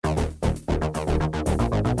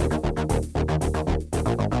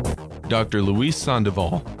Dr. Luis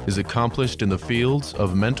Sandoval is accomplished in the fields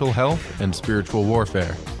of mental health and spiritual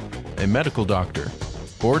warfare, a medical doctor,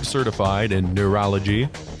 board certified in neurology,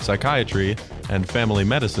 psychiatry, and family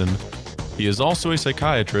medicine. He is also a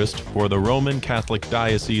psychiatrist for the Roman Catholic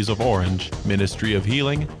Diocese of Orange Ministry of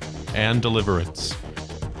Healing and Deliverance.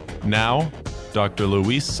 Now, Dr.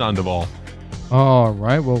 Luis Sandoval. All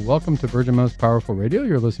right. Well, welcome to Virgin Most Powerful Radio.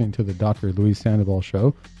 You're listening to the Dr. Luis Sandoval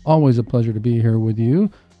Show. Always a pleasure to be here with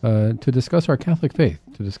you to discuss our Catholic faith,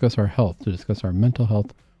 to discuss our health, to discuss our mental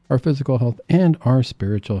health, our physical health, and our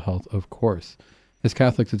spiritual health, of course. As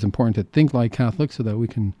Catholics, it's important to think like Catholics so that we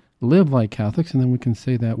can live like Catholics, and then we can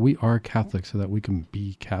say that we are Catholics so that we can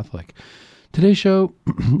be Catholic. Today's show,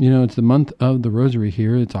 it's the month of the Rosary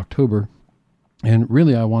here. It's October. And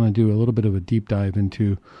really, I want to do a little bit of a deep dive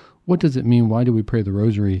into what does it mean? Why do we pray the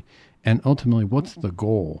Rosary? And ultimately, what's the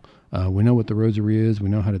goal? We know what the Rosary is. We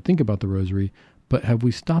know how to think about the Rosary. But have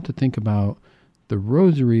we stopped to think about the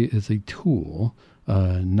Rosary is a tool,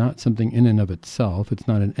 not something in and of itself. It's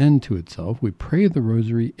not an end to itself. We pray the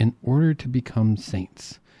Rosary in order to become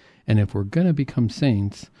saints. And if we're going to become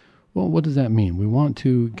saints, well, what does that mean? We want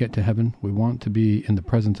to get to heaven. We want to be in the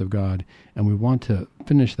presence of God. And we want to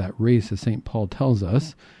finish that race, as St. Paul tells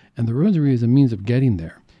us. And the Rosary is a means of getting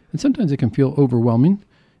there. And sometimes it can feel overwhelming.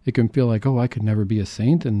 It can feel like, oh, I could never be a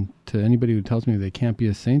saint. And to anybody who tells me they can't be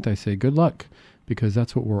a saint, I say, good luck, because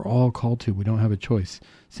that's what we're all called to. We don't have a choice.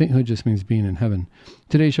 Sainthood just means being in heaven.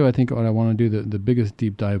 Today's show, I think what I want to do, the biggest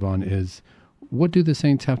deep dive on is, what do the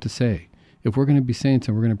saints have to say? If we're going to be saints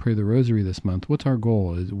and we're going to pray the Rosary this month, what's our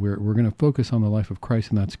goal? Is we're going to focus on the life of Christ,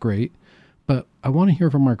 and that's great. But I want to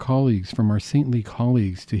hear from our colleagues, from our saintly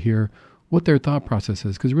colleagues, to hear what their thought process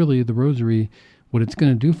is. Because really, the Rosary, what it's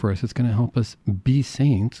going to do for us, it's going to help us be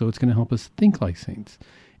saints, so it's going to help us think like saints.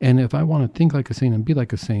 And if I want to think like a saint and be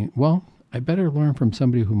like a saint, well, I better learn from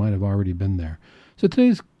somebody who might have already been there. So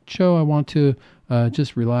today's show, I want to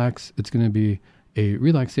just relax. It's going to be a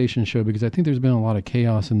relaxation show because I think there's been a lot of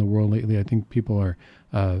chaos in the world lately. I think people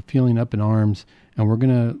are feeling up in arms, and we're going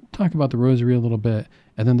to talk about the Rosary a little bit.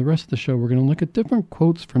 And then the rest of the show, we're going to look at different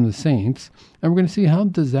quotes from the saints, and we're going to see how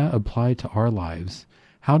does that apply to our lives.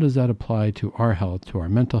 How does that apply to our health, to our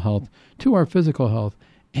mental health, to our physical health,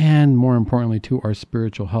 and more importantly, to our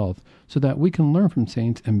spiritual health, so that we can learn from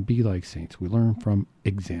saints and be like saints. We learn from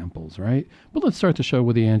examples, right? But let's start the show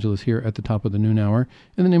with the Angelus here at the top of the noon hour.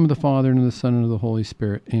 In the name of the Father, and of the Son, and of the Holy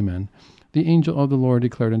Spirit. Amen. The angel of the Lord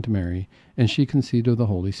declared unto Mary, and she conceived of the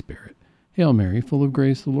Holy Spirit. Hail Mary, full of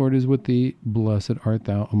grace, the Lord is with thee. Blessed art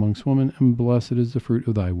thou amongst women, and blessed is the fruit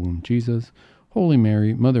of thy womb, Jesus. Holy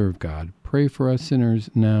Mary, Mother of God, pray for us sinners,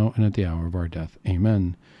 now and at the hour of our death.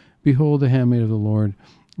 Amen. Behold, the handmaid of the Lord,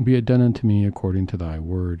 be it done unto me according to thy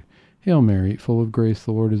word. Hail Mary, full of grace,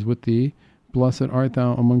 the Lord is with thee. Blessed art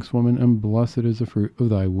thou amongst women, and blessed is the fruit of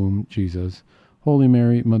thy womb, Jesus. Holy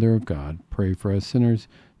Mary, Mother of God, pray for us sinners,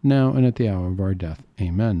 now and at the hour of our death.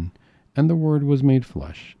 Amen. And the Word was made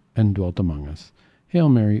flesh, and dwelt among us. Hail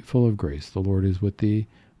Mary, full of grace, the Lord is with thee.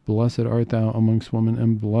 Blessed art thou amongst women,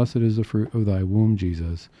 and blessed is the fruit of thy womb,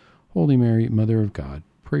 Jesus. Holy Mary, Mother of God,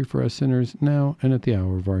 pray for us sinners, now and at the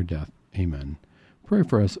hour of our death. Amen. Pray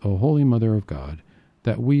for us, O Holy Mother of God,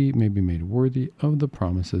 that we may be made worthy of the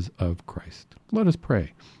promises of Christ. Let us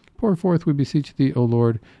pray. Pour forth, we beseech thee, O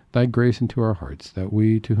Lord, thy grace into our hearts, that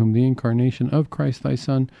we, to whom the incarnation of Christ thy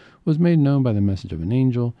Son was made known by the message of an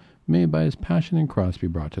angel, may by his passion and cross be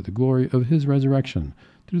brought to the glory of his resurrection,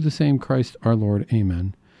 through the same Christ our Lord.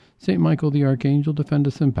 Amen. Saint Michael the Archangel, defend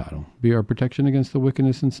us in battle. Be our protection against the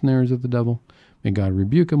wickedness and snares of the devil. May God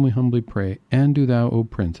rebuke him, we humbly pray. And do thou, O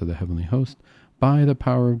Prince of the heavenly host, by the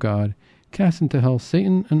power of God, cast into hell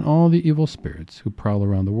Satan and all the evil spirits who prowl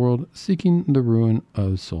around the world, seeking the ruin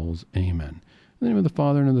of souls. Amen. In the name of the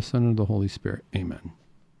Father, and of the Son, and of the Holy Spirit. Amen.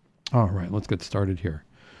 All right, let's get started here.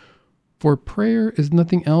 For prayer is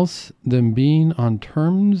nothing else than being on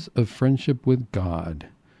terms of friendship with God.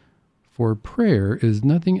 For prayer is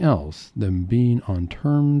nothing else than being on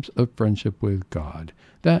terms of friendship with God.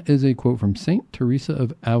 That is a quote from Saint Teresa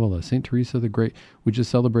of Avila. Saint Teresa the Great. We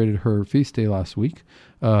just celebrated her feast day last week.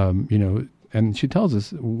 And she tells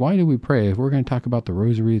us, why do we pray? If we're going to talk about the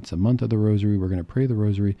Rosary, it's a month of the Rosary, we're going to pray the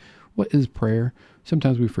Rosary. What is prayer?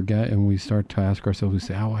 Sometimes we forget and we start to ask ourselves, we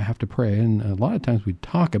say, oh, I have to pray. And a lot of times we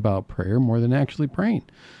talk about prayer more than actually praying.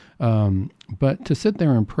 But to sit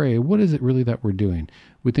there and pray, what is it really that we're doing?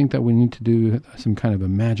 We think that we need to do some kind of a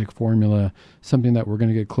magic formula, something that we're going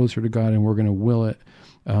to get closer to God and we're going to will it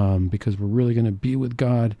because we're really going to be with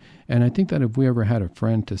God. And I think that if we ever had a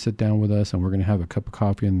friend to sit down with us and we're going to have a cup of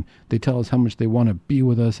coffee and they tell us how much they want to be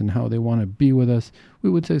with us and how they want to be with us, we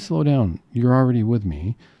would say, slow down. You're already with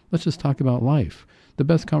me. let's just talk about life. The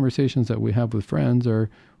best conversations that we have with friends are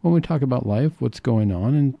when we talk about life, what's going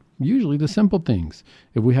on, and usually the simple things.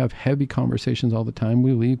 If we have heavy conversations all the time,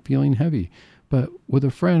 we leave feeling heavy. But with a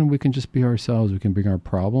friend, we can just be ourselves. We can bring our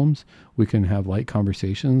problems. We can have light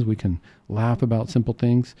conversations. We can laugh about simple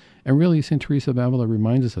things. And really, St. Teresa of Avila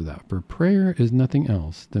reminds us of that. For prayer is nothing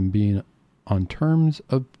else than being on terms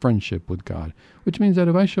of friendship with God, which means that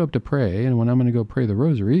if I show up to pray, and when I'm going to go pray the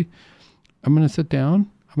Rosary, I'm going to sit down,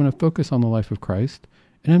 I'm going to focus on the life of Christ,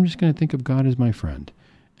 and I'm just going to think of God as my friend.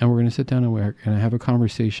 And we're going to sit down and have a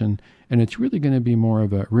conversation, and it's really going to be more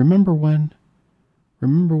of a, remember when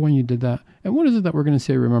you did that? And what is it that we're going to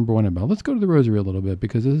say remember when about? Let's go to the Rosary a little bit,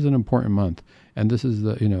 because this is an important month. And this is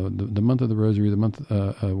the month of the Rosary, the month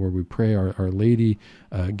where we pray. Our Lady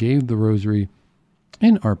gave the Rosary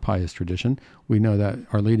in our pious tradition. We know that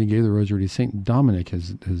Our Lady gave the Rosary to St. Dominic.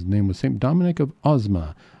 His name was St. Dominic of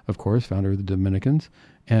Osma, of course, founder of the Dominicans.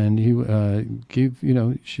 And he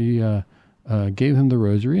she gave him the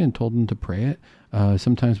Rosary and told him to pray it.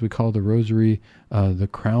 Sometimes we call the Rosary the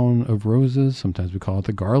crown of roses. Sometimes we call it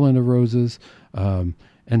the garland of roses.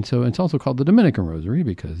 And so it's also called the Dominican Rosary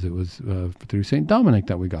because it was through St. Dominic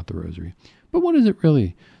that we got the Rosary. But what is it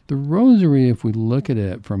really? The Rosary, if we look at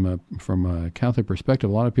it from a Catholic perspective,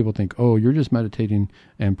 a lot of people think, oh, you're just meditating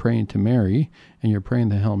and praying to Mary, and you're praying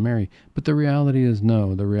the Hail Mary. But the reality is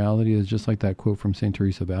no. The reality is just like that quote from St.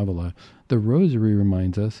 Teresa of Avila. The Rosary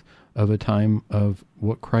reminds us of a time of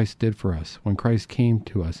what Christ did for us, when Christ came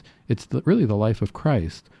to us. It's really the life of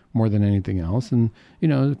Christ more than anything else. And,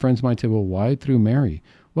 friends might say, well, why through Mary?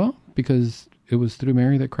 Well, because it was through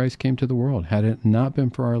Mary that Christ came to the world. Had it not been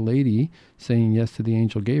for Our Lady saying yes to the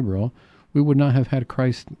angel Gabriel, we would not have had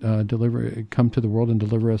Christ come to the world and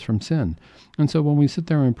deliver us from sin. And so when we sit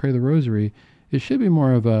there and pray the Rosary, it should be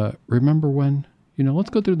more of a remember when.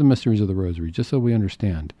 Let's go through the mysteries of the Rosary just so we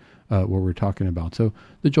understand what we're talking about. So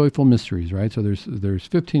the joyful mysteries, right? So there's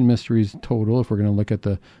 15 mysteries total if we're going to look at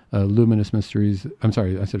the luminous mysteries. I'm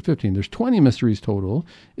sorry, I said 15. There's 20 mysteries total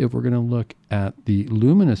if we're going to look at the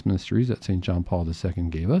luminous mysteries that St. John Paul II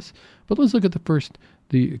gave us. But let's look at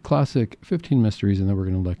the classic 15 mysteries, and then we're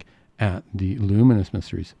going to look at the luminous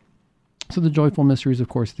mysteries. So the joyful mysteries, of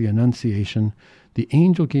course, the Annunciation. The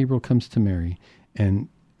angel Gabriel comes to Mary and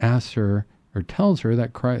asks her, or tells her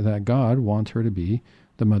that God wants her to be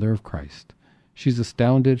the mother of Christ. She's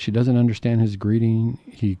astounded. She doesn't understand his greeting.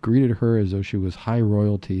 He greeted her as though she was high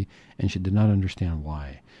royalty, and she did not understand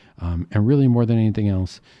why. And really, more than anything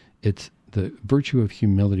else, it's the virtue of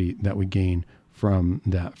humility that we gain from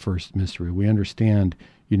that first mystery. We understand,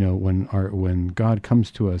 when God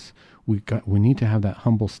comes to us, we need to have that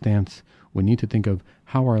humble stance. We need to think of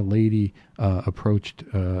how Our Lady approached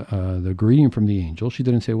the greeting from the angel. She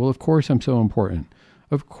didn't say, well, of course I'm so important.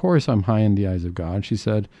 Of course I'm high in the eyes of God. She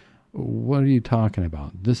said, what are you talking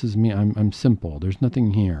about? This is me. I'm simple. There's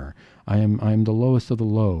nothing here. I am the lowest of the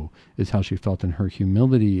low, is how she felt in her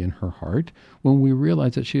humility in her heart, when we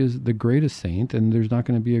realize that she is the greatest saint, and there's not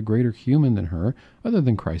going to be a greater human than her, other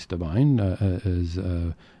than Christ divine,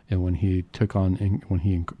 and when he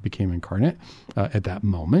became incarnate at that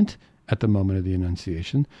moment, at the moment of the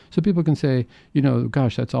Annunciation. So people can say,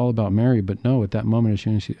 gosh, that's all about Mary. But no, at that moment,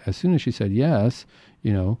 as soon as she said yes,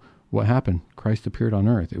 what happened? Christ appeared on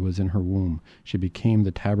earth. It was in her womb. She became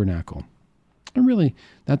the tabernacle. And really,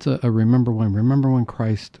 that's a remember when. Remember when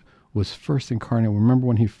Christ was first incarnate. Remember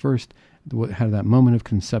when he first had that moment of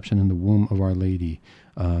conception in the womb of Our Lady,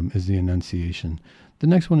 is the Annunciation. The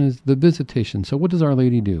next one is the Visitation. So what does Our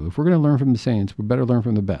Lady do? If we're going to learn from the saints, we better learn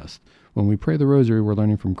from the best. When we pray the Rosary, we're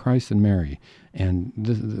learning from Christ and Mary. And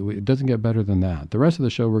it doesn't get better than that. The rest of the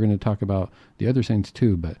show, we're going to talk about the other saints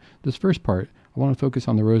too. But this first part, I want to focus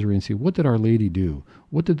on the Rosary and see, what did Our Lady do?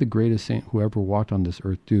 What did the greatest saint who ever walked on this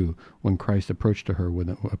earth do when Christ approached her with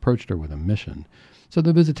a mission? So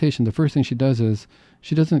the Visitation, the first thing she does is,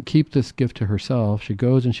 she doesn't keep this gift to herself. She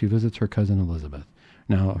goes and she visits her cousin Elizabeth.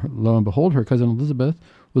 Now, lo and behold, her cousin Elizabeth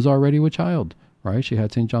was already with child, right? She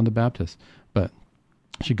had St. John the Baptist. But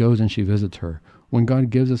she goes and she visits her. When God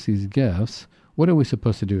gives us these gifts, what are we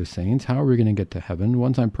supposed to do as saints? How are we going to get to heaven?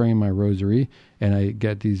 Once I'm praying my Rosary and I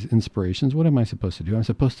get these inspirations, what am I supposed to do? I'm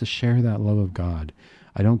supposed to share that love of God.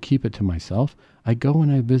 I don't keep it to myself. I go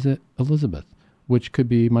and I visit Elizabeth, which could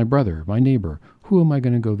be my brother, my neighbor. Who am I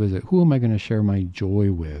going to go visit? Who am I going to share my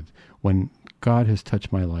joy with? When God has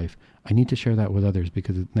touched my life, I need to share that with others,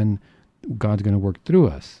 because then God's going to work through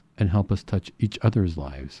us and help us touch each other's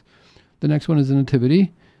lives. The next one is the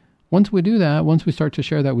Nativity. Once we do that, once we start to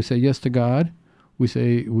share that, we say yes to God. We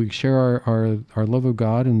share our love of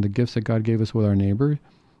God and the gifts that God gave us with our neighbor.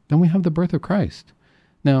 Then we have the birth of Christ.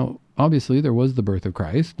 Now, obviously, there was the birth of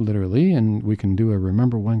Christ, literally, and we can do a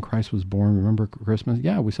remember when Christ was born, remember Christmas.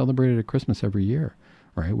 Yeah, we celebrate it at Christmas every year,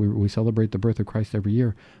 right? We celebrate the birth of Christ every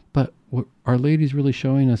year. But what Our Lady's really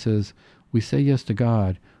showing us is we say yes to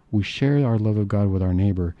God, we share our love of God with our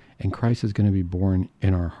neighbor, and Christ is going to be born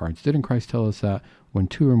in our hearts. Didn't Christ tell us that when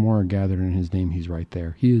two or more are gathered in his name, he's right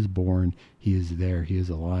there? He is born, he is there, he is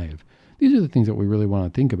alive. These are the things that we really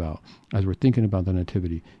want to think about as we're thinking about the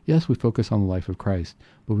Nativity. Yes, we focus on the life of Christ,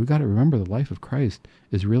 but we've got to remember the life of Christ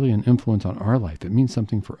is really an influence on our life. It means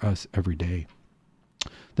something for us every day.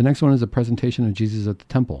 The next one is a presentation of Jesus at the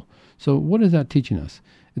temple. So what is that teaching us?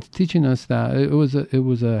 It's teaching us that it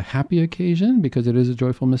was a happy occasion because it is a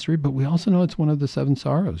joyful mystery, but we also know it's one of the seven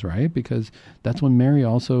sorrows, right? Because that's when Mary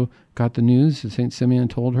also got the news. St. Simeon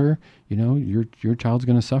told her, your child's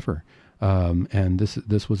going to suffer. And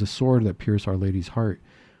this was a sword that pierced Our Lady's heart.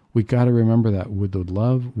 We got to remember that with the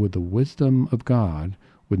love, with the wisdom of God,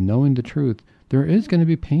 with knowing the truth, there is going to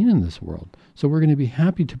be pain in this world. So we're going to be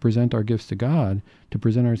happy to present our gifts to God, to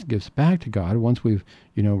present our gifts back to God. Once we've,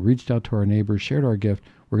 reached out to our neighbors, shared our gift,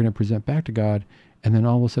 we're going to present back to God. And then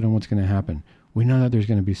all of a sudden, what's going to happen? We know that there's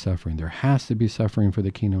going to be suffering. There has to be suffering for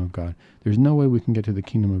the kingdom of God. There's no way we can get to the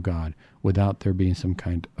kingdom of God without there being some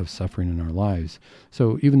kind of suffering in our lives.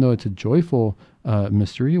 So even though it's a joyful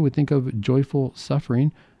mystery, we think of joyful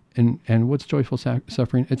suffering. And what's joyful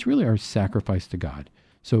suffering? It's really our sacrifice to God.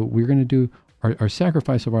 So we're going to do our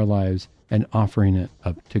sacrifice of our lives and offering it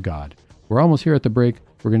up to God. We're almost here at the break.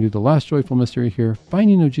 We're going to do the last joyful mystery here,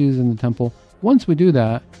 finding of Jesus in the temple. Once we do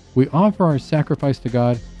that, we offer our sacrifice to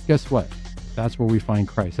God. Guess what? That's where we find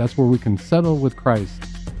Christ. That's where we can settle with Christ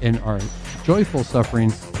in our joyful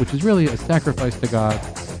suffering, which is really a sacrifice to God,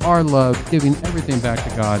 our love, giving everything back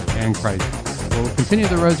to God and Christ. We'll continue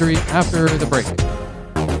the Rosary after the break.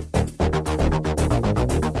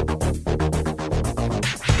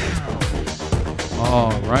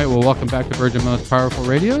 All right, well, welcome back to Virgin Most Powerful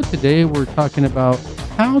Radio. Today we're talking about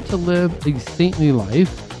how to live a saintly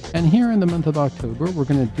life. And here in the month of October, we're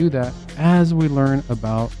going to do that as we learn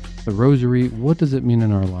about the Rosary. What does it mean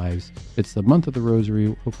in our lives? It's the month of the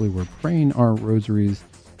Rosary. Hopefully we're praying our rosaries.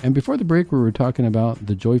 And before the break, we were talking about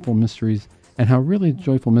the joyful mysteries and how really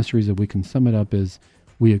joyful mysteries, if we can sum it up, is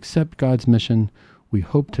we accept God's mission. We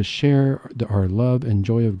hope to share our love and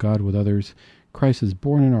joy of God with others. Christ is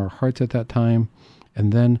born in our hearts at that time.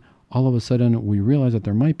 And then all of a sudden we realize that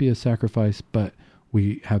there might be a sacrifice, but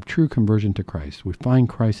we have true conversion to Christ. We find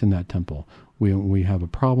Christ in that temple. We have a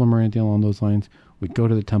problem or anything along those lines. We go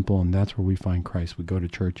to the temple, and that's where we find Christ. We go to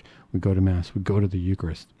church. We go to Mass. We go to the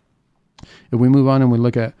Eucharist. If we move on and we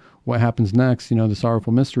look at what happens next, the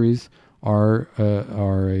sorrowful mysteries are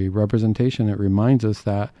a representation. It reminds us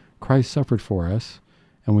that Christ suffered for us.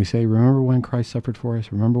 And we say, remember when Christ suffered for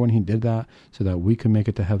us? Remember when he did that so that we can make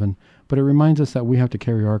it to heaven? But it reminds us that we have to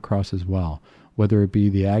carry our cross as well, whether it be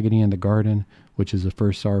the agony in the garden, which is the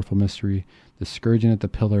first sorrowful mystery, the scourging at the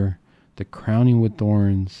pillar, the crowning with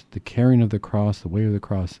thorns, the carrying of the cross, the weight of the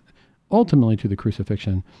cross, ultimately to the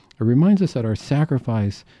crucifixion. It reminds us that our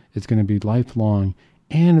sacrifice is going to be lifelong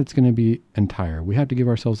and it's going to be entire. We have to give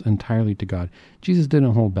ourselves entirely to God. Jesus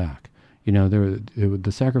didn't hold back.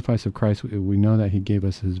 The sacrifice of Christ, we know that he gave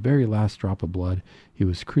us his very last drop of blood. He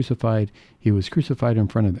was crucified. He was crucified in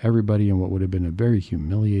front of everybody in what would have been a very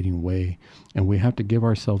humiliating way. And we have to give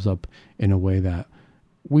ourselves up in a way that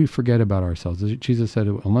we forget about ourselves. Jesus said,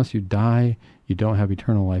 unless you die, you don't have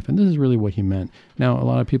eternal life. And this is really what he meant. Now, a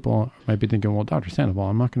lot of people might be thinking, well, Dr. Sandoval,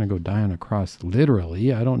 I'm not going to go die on a cross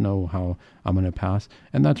literally. I don't know how I'm going to pass.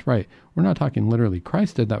 And that's right. We're not talking literally.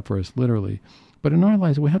 Christ did that for us literally. But in our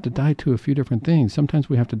lives, we have to die to a few different things. Sometimes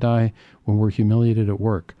we have to die when we're humiliated at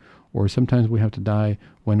work, or sometimes we have to die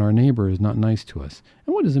when our neighbor is not nice to us.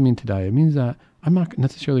 And what does it mean to die? It means that I'm not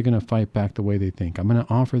necessarily going to fight back the way they think. I'm going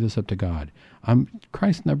to offer this up to God.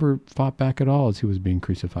 Christ never fought back at all as he was being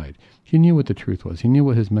crucified. He knew what the truth was. He knew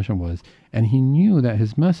what his mission was. And he knew that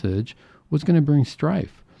his message was going to bring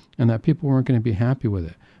strife and that people weren't going to be happy with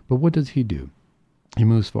it. But what does he do? He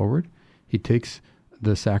moves forward. He takes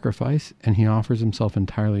the sacrifice, and he offers himself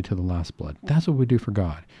entirely to the last blood. That's what we do for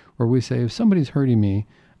God, where we say, if somebody's hurting me,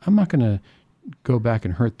 I'm not going to go back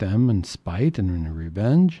and hurt them in spite and in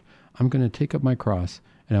revenge. I'm going to take up my cross,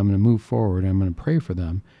 and I'm going to move forward, and I'm going to pray for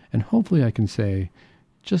them, and hopefully I can say,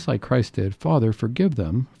 just like Christ did, Father, forgive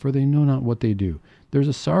them, for they know not what they do. There's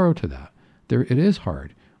a sorrow to that. It is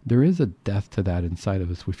hard. There is a death to that inside of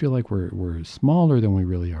us. We feel like we're smaller than we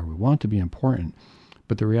really are. We want to be important.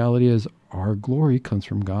 But the reality is our glory comes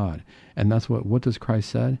from God. And that's what does Christ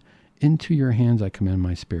said? Into your hands I commend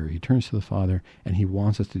my spirit. He turns to the Father, and he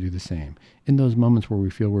wants us to do the same. In those moments where we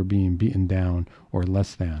feel we're being beaten down or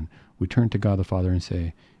less than, we turn to God the Father and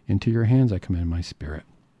say, into your hands I commend my spirit.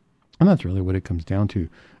 And that's really what it comes down to.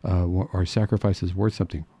 Our sacrifice is worth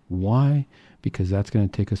something. Why? Because that's going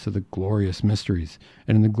to take us to the glorious mysteries.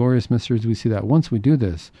 And in the glorious mysteries, we see that once we do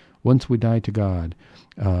this, once we die to God,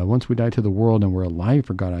 once we die to the world and we're alive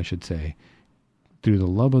for God, I should say, through the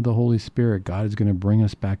love of the Holy Spirit, God is going to bring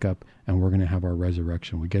us back up and we're going to have our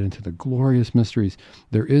resurrection. We get into the glorious mysteries.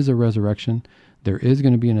 There is a resurrection. There is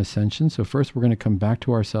going to be an ascension. So first we're going to come back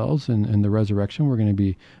to ourselves in the resurrection. We're going to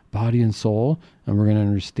be body and soul, and we're going to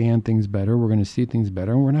understand things better. We're going to see things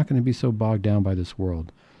better, and we're not going to be so bogged down by this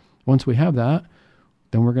world. Once we have that,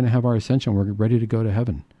 then we're going to have our ascension. We're ready to go to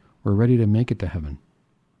heaven. We're ready to make it to heaven.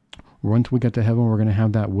 Once we get to heaven, we're going to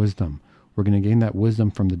have that wisdom. We're going to gain that wisdom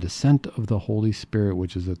from the descent of the Holy Spirit,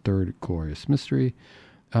 which is the third glorious mystery.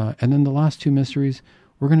 And then the last two mysteries,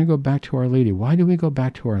 we're going to go back to Our Lady. Why do we go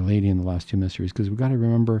back to Our Lady in the last two mysteries? Because we've got to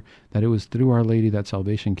remember that it was through Our Lady that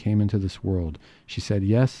salvation came into this world. She said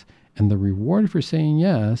yes, and the reward for saying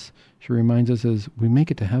yes, she reminds us, is we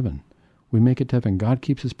make it to heaven. We make it to heaven. God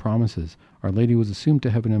keeps his promises. Our Lady was assumed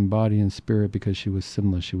to heaven in body and spirit because she was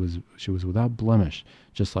sinless. She was without blemish,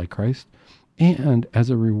 just like Christ. And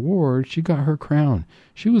as a reward, she got her crown.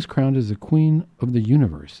 She was crowned as the Queen of the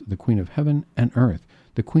universe, the Queen of heaven and earth,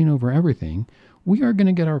 the Queen over everything. We are going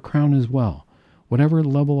to get our crown as well, whatever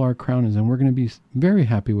level our crown is, and we're going to be very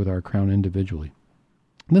happy with our crown individually.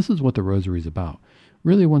 This is what the Rosary is about.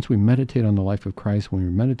 Really, once we meditate on the life of Christ, when we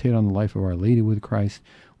meditate on the life of Our Lady with Christ,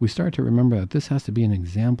 we start to remember that this has to be an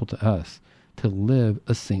example to us to live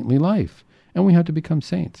a saintly life, and we have to become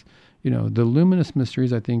saints. The luminous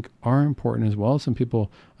mysteries, I think, are important as well. Some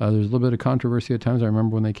people, there's a little bit of controversy at times. I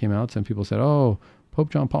remember when they came out, some people said, oh, Pope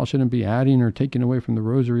John Paul shouldn't be adding or taking away from the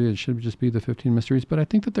Rosary. It should just be the 15 mysteries. But I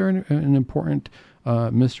think that they're an important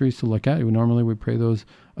mysteries to look at. Normally we pray those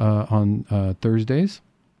on Thursdays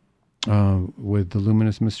with the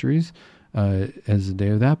luminous mysteries as the day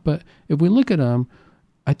of that. But if we look at them,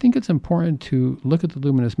 I think it's important to look at the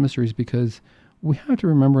luminous mysteries because we have to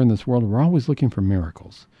remember in this world, we're always looking for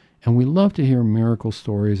miracles. And we love to hear miracle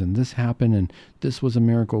stories, and this happened, and this was a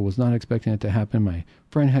miracle, was not expecting it to happen. My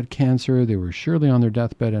friend had cancer, they were surely on their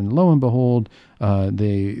deathbed, and lo and behold,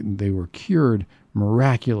 they were cured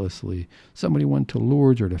miraculously. Somebody went to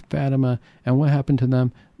Lourdes or to Fatima, and what happened to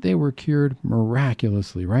them? They were cured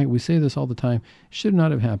miraculously, right? We say this all the time. Should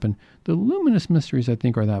not have happened. The luminous mysteries, I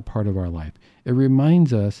think, are that part of our life. It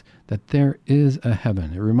reminds us that there is a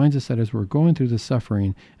heaven. It reminds us that as we're going through the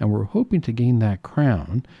suffering and we're hoping to gain that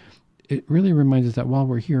crown, it really reminds us that while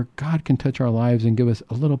we're here, God can touch our lives and give us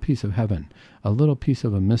a little piece of heaven, a little piece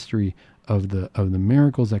of a mystery of the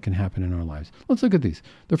miracles that can happen in our lives. Let's look at these.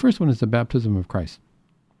 The first one is the baptism of Christ.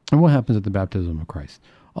 And what happens at the baptism of Christ?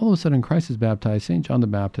 All of a sudden, Christ is baptized. St. John the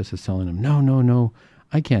Baptist is telling him, no,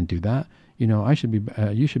 I can't do that. You should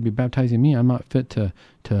be baptizing me. I'm not fit to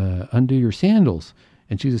undo your sandals.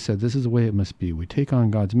 And Jesus said, this is the way it must be. We take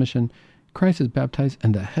on God's mission. Christ is baptized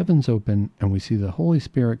and the heavens open and we see the Holy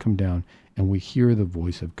Spirit come down and we hear the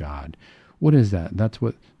voice of God. What is that? That's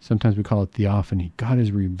what sometimes we call it theophany. God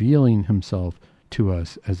is revealing himself to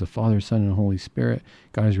us as the Father, Son, and Holy Spirit.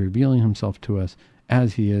 God is revealing himself to us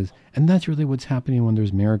as he is. And that's really what's happening when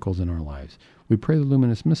there's miracles in our lives. We pray the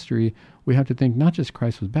luminous mystery. We have to think not just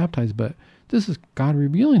Christ was baptized, but this is God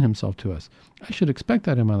revealing himself to us. I should expect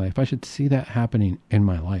that in my life. I should see that happening in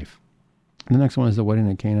my life. The next one is the wedding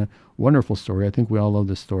at Cana. Wonderful story. I think we all love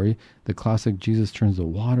this story. The classic Jesus turns the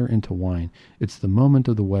water into wine. It's the moment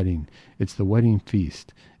of the wedding. It's the wedding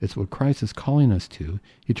feast. It's what Christ is calling us to.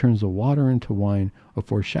 He turns the water into wine, a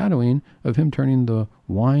foreshadowing of him turning the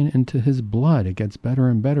wine into his blood. It gets better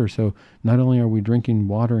and better. So not only are we drinking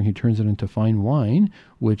water, he turns it into fine wine,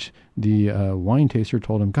 which the wine taster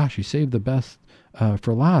told him, gosh, you saved the best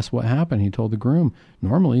for last. What happened? He told the groom,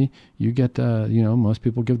 normally you get, most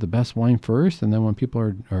people give the best wine first, and then when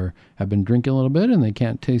people have been drinking a little bit and they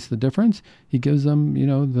can't taste the difference, he gives them,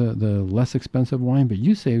 the less expensive wine, but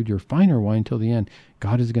you saved your finer wine till the end.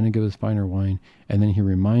 God is going to give us finer wine. And then he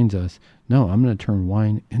reminds us, no, I'm going to turn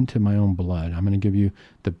wine into my own blood. I'm going to give you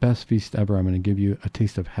the best feast ever. I'm going to give you a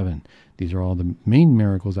taste of heaven. These are all the main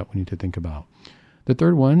miracles that we need to think about. The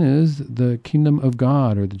third one is the kingdom of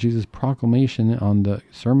God, or the Jesus proclamation on the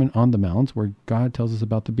Sermon on the Mount, where God tells us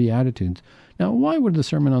about the Beatitudes. Now, why would the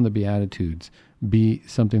Sermon on the Beatitudes be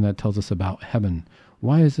something that tells us about heaven?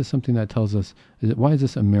 Why is this something that tells us, why is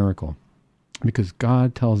this a miracle? Because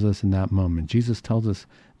God tells us in that moment, Jesus tells us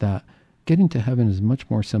that getting to heaven is much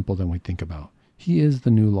more simple than we think about. He is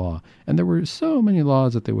the new law. And there were so many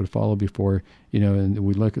laws that they would follow before, and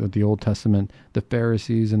we look at the Old Testament, the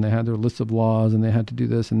Pharisees, and they had their list of laws, and they had to do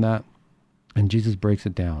this and that. And Jesus breaks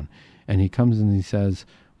it down. And he comes and he says,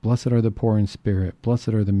 blessed are the poor in spirit, blessed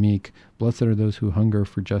are the meek, blessed are those who hunger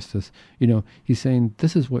for justice. He's saying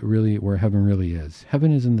this is where heaven really is.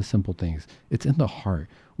 Heaven is in the simple things. It's in the heart.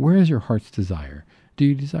 Where is your heart's desire? Do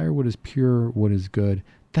you desire what is pure, what is good?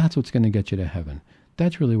 That's what's going to get you to heaven.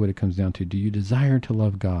 That's really what it comes down to. Do you desire to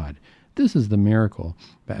love God? This is the miracle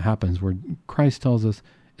that happens where Christ tells us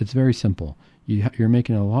it's very simple. You're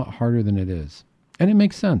making it a lot harder than it is. And it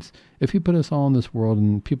makes sense. If he put us all in this world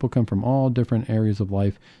and people come from all different areas of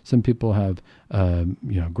life, some people have,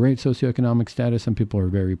 great socioeconomic status, some people are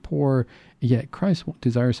very poor, yet Christ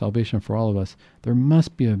desires salvation for all of us, there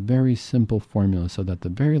must be a very simple formula so that the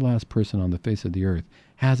very last person on the face of the earth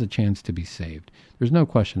has a chance to be saved. There's no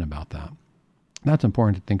question about that. That's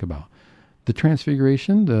important to think about. The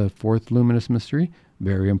Transfiguration, the fourth luminous mystery,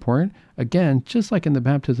 very important. Again, just like in the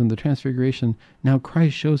baptism, the Transfiguration, now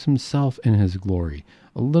Christ shows himself in his glory.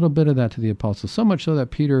 A little bit of that to the apostles, so much so that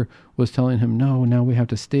Peter was telling him, no, now we have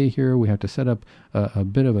to stay here. We have to set up a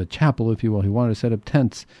bit of a chapel, if you will. He wanted to set up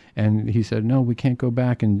tents. And he said, no, we can't go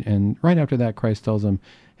back. And right after that, Christ tells him,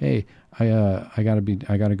 hey, I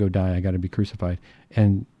gotta go die. I gotta be crucified.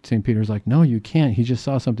 And St. Peter's like, no, you can't. He just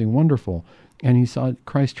saw something wonderful. And he saw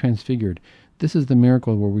Christ transfigured. This is the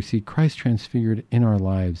miracle where we see Christ transfigured in our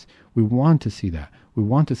lives. We want to see that. We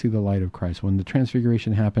want to see the light of Christ. When the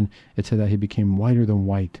transfiguration happened, it said that he became whiter than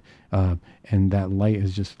white, and that light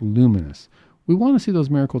is just luminous. We want to see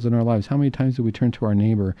those miracles in our lives. How many times do we turn to our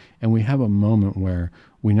neighbor and we have a moment where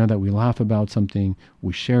we know that we laugh about something,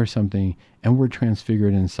 we share something, and we're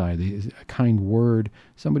transfigured inside? A kind word,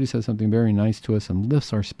 somebody says something very nice to us and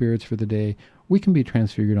lifts our spirits for the day. We can be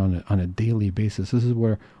transfigured on a daily basis. This is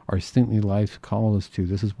where our saintly life calls us to.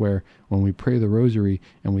 This is where, when we pray the Rosary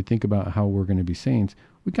and we think about how we're going to be saints,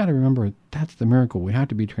 we got to remember that's the miracle. We have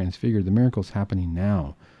to be transfigured. The miracle's happening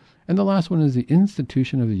now. And the last one is the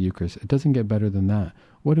institution of the Eucharist. It doesn't get better than that.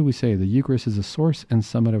 What do we say? The Eucharist is the source and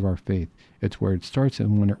summit of our faith. It's where it starts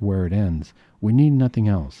and where it ends. We need nothing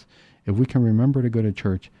else. If we can remember to go to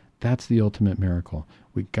church, that's the ultimate miracle.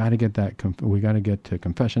 We got to get we got to get to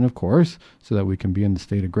confession, of course, so that we can be in the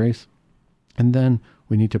state of grace. And then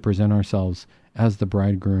we need to present ourselves as the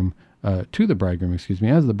bridegroom to the bridegroom, as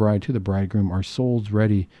the bride to the bridegroom, our souls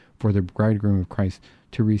ready for the bridegroom of Christ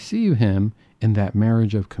to receive him in that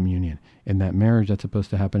marriage of communion, in that marriage that's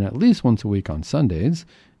supposed to happen at least once a week on Sundays,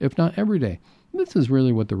 if not every day. This is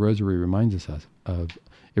really what the Rosary reminds us of.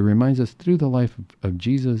 It reminds us through the life of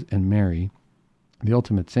Jesus and Mary, the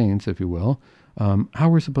ultimate saints, if you will, how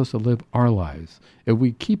we're supposed to live our lives. If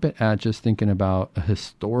we keep it at just thinking about a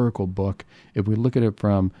historical book, if we look at it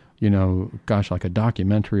from, like a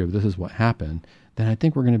documentary of this is what happened, then I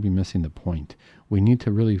think we're going to be missing the point. We need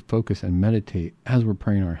to really focus and meditate as we're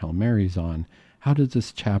praying our Hail Marys on how does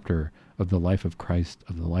this chapter of the life of Christ,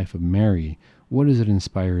 of the life of Mary, what is it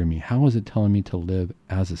inspiring me? How is it telling me to live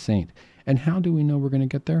as a saint? And how do we know we're going to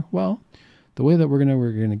get there? Well, the way that we're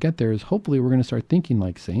going to get there is hopefully we're going to start thinking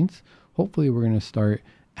like saints. Hopefully we're going to start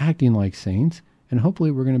acting like saints. And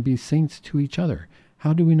hopefully we're going to be saints to each other.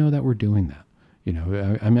 How do we know that we're doing that?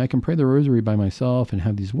 I can pray the Rosary by myself and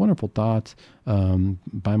have these wonderful thoughts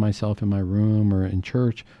by myself in my room or in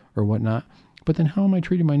church or whatnot. But then how am I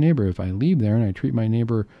treating my neighbor? If I leave there and I treat my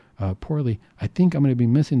neighbor poorly, I think I'm going to be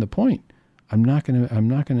missing the point. I'm not going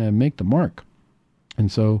to make the mark.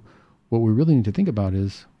 And so what we really need to think about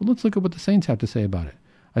is, well, let's look at what the saints have to say about it.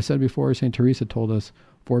 I said before, St. Teresa told us,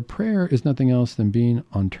 for prayer is nothing else than being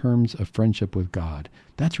on terms of friendship with God.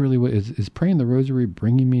 That's really what is praying the Rosary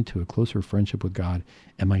bringing me to a closer friendship with God?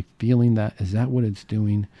 Am I feeling that? Is that what it's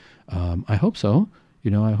doing? I hope so.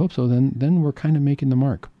 I hope so. Then we're kind of making the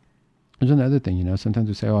mark. There's another thing, sometimes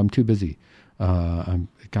we say, oh, I'm too busy. I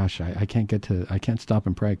can't stop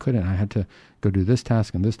and pray. I couldn't. I had to go do this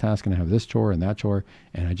task and I have this chore and that chore,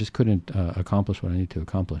 and I just couldn't accomplish what I need to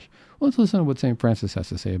accomplish. Well, let's listen to what St. Francis has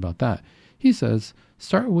to say about that. He says,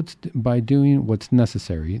 start by doing what's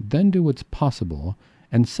necessary, then do what's possible,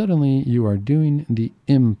 and suddenly you are doing the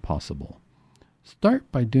impossible.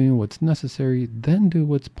 Start by doing what's necessary, then do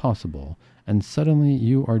what's possible, and suddenly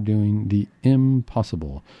you are doing the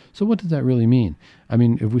impossible. So what does that really mean? I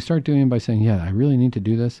mean, if we start doing it by saying, yeah, I really need to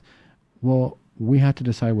do this, well, we have to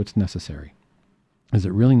decide what's necessary. Is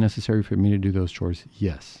it really necessary for me to do those chores?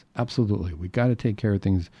 Yes, absolutely. We got to take care of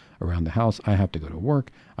things around the house. I have to go to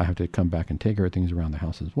work. I have to come back and take care of things around the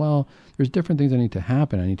house as well. There's different things that need to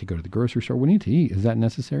happen. I need to go to the grocery store. We need to eat. Is that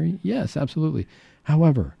necessary? Yes, absolutely.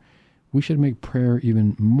 However, we should make prayer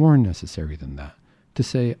even more necessary than that. To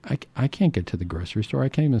say, I can't get to the grocery store. I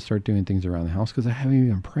can't even start doing things around the house because I haven't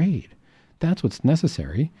even prayed. That's what's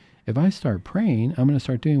necessary. If I start praying, I'm going to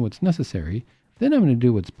start doing what's necessary. Then I'm going to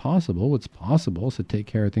do what's possible. What's possible is to take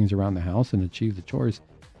care of things around the house and achieve the chores.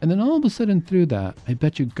 And then all of a sudden through that, I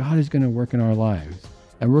bet you God is going to work in our lives.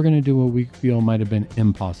 And we're going to do what we feel might have been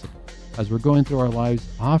impossible. As we're going through our lives,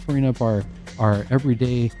 offering up our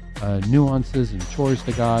everyday nuances and chores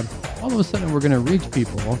to God, all of a sudden we're going to reach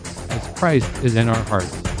people as Christ is in our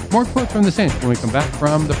hearts. More quotes from the saints when we come back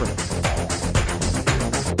from the break.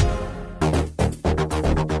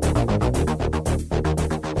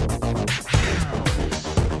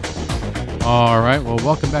 All right. Well,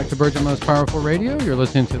 welcome back to Virgin Most Powerful Radio. You're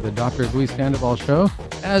listening to the Dr. Luis Sandoval Show.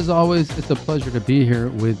 As always, it's a pleasure to be here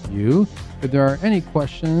with you. If there are any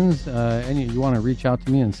questions, you want to reach out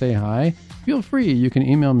to me and say hi, feel free. You can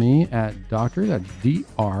email me at dr.sandoval,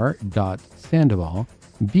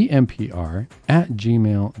 bmpr,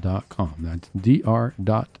 @gmail.com. That's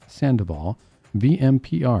dr.sandoval,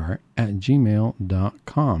 bmpr,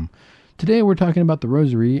 @gmail.com. Today we're talking about the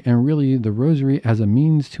Rosary, and really the Rosary as a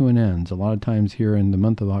means to an end. A lot of times here in the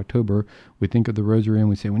month of October, we think of the Rosary and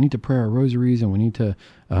we say we need to pray our rosaries, and we need to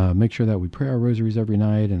make sure that we pray our rosaries every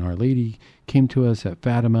night. And Our Lady came to us at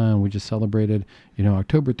Fatima, and we just celebrated,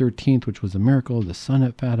 October 13th, which was a miracle of the sun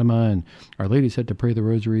at Fatima, and Our Lady said to pray the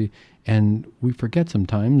Rosary, and we forget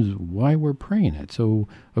sometimes why we're praying it. So,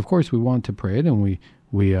 of course, we want to pray it, and we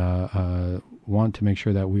want to make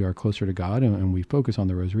sure that we are closer to God and we focus on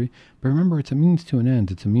the Rosary. But remember, it's a means to an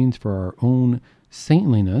end. It's a means for our own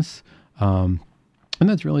saintliness. And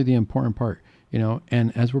that's really the important part,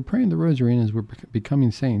 And as we're praying the Rosary and as we're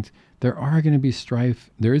becoming saints, there is going to be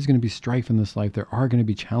strife in this life. There are going to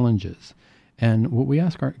be challenges. And what we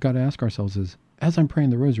got to ask ourselves is, as I'm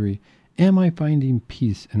praying the Rosary, am I finding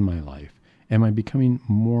peace in my life? Am I becoming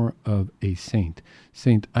more of a saint?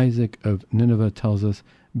 Saint Isaac of Nineveh tells us,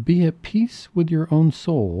 be at peace with your own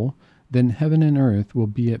soul, then heaven and earth will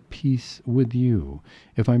be at peace with you.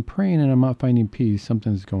 If I'm praying and I'm not finding peace,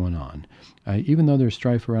 something's going on. Even though there's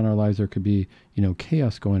strife around our lives, there could be,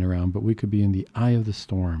 chaos going around, but we could be in the eye of the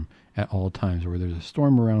storm at all times, where there's a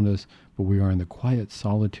storm around us, but we are in the quiet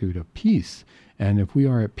solitude of peace. And if we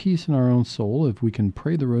are at peace in our own soul, if we can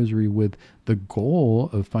pray the Rosary with the goal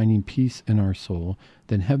of finding peace in our soul,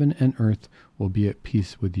 then heaven and earth will be at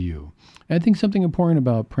peace with you. And I think something important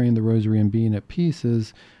about praying the Rosary and being at peace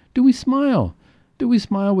is, do we smile? Do we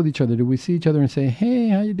smile with each other? Do we see each other and say, hey,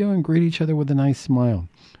 how you doing? Greet each other with a nice smile.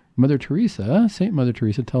 Saint Mother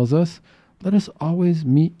Teresa tells us, let us always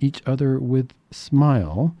meet each other with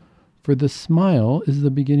smile, for the smile is the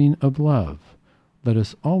beginning of love. Let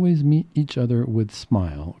us always meet each other with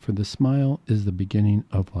smile, for the smile is the beginning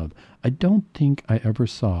of love. I don't think I ever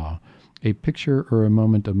saw a picture or a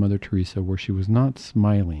moment of Mother Teresa where she was not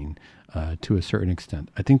smiling to a certain extent.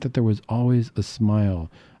 I think that there was always a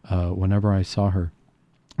smile whenever I saw her.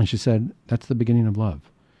 And she said, that's the beginning of love.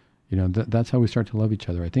 That's how we start to love each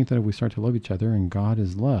other. I think that if we start to love each other and God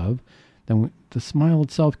is love, then the smile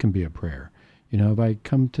itself can be a prayer. If I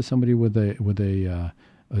come to somebody with a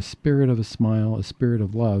spirit of a smile, a spirit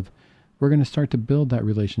of love, we're going to start to build that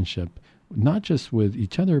relationship, not just with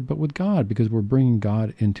each other, but with God, because we're bringing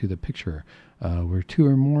God into the picture. Where two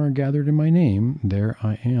or more are gathered in my name, there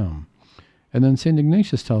I am. And then St.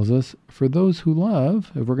 Ignatius tells us, for those who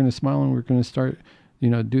love, if we're going to smile and we're going to start,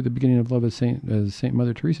 do the beginning of love as St.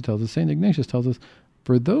 Mother Teresa tells us, St. Ignatius tells us,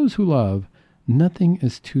 for those who love, nothing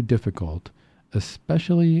is too difficult,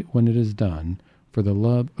 especially when it is done for the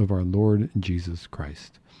love of our Lord Jesus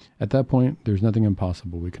Christ. At that point, there's nothing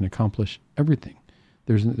impossible. We can accomplish everything.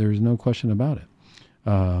 There's no question about it.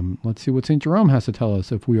 Let's see what St. Jerome has to tell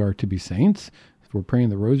us if we are to be saints. If we're praying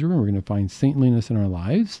the Rosary and we're going to find saintliness in our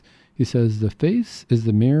lives, he says, the face is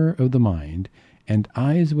the mirror of the mind, and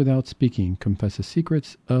eyes without speaking confess the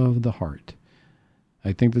secrets of the heart.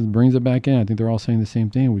 I think this brings it back in. I think they're all saying the same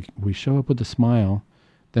thing. We show up with a smile,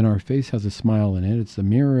 then our face has a smile in it. It's the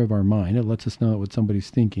mirror of our mind. It lets us know what somebody's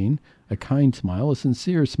thinking. A kind smile, a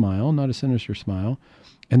sincere smile, not a sinister smile.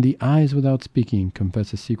 And the eyes without speaking confess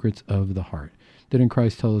the secrets of the heart. Didn't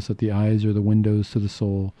Christ tell us that the eyes are the windows to the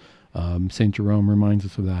soul? St. Jerome reminds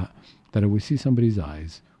us of that if we see somebody's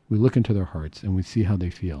eyes, we look into their hearts and we see how they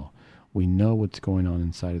feel. We know what's going on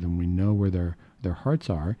inside of them. We know where their hearts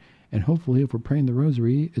are. And hopefully, if we're praying the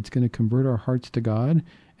Rosary, it's going to convert our hearts to God,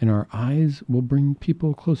 and our eyes will bring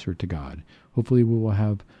people closer to God. Hopefully, we will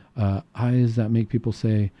have eyes that make people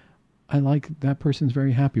say, I like that person's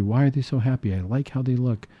very happy. Why are they so happy? I like how they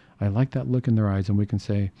look. I like that look in their eyes. And we can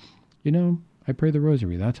say, I I pray the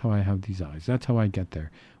Rosary. That's how I have these eyes. That's how I get there.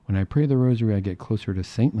 When I pray the Rosary, I get closer to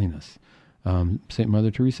saintliness. St. Mother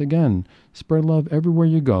Teresa again, spread love everywhere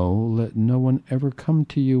you go. Let no one ever come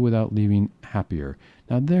to you without leaving happier.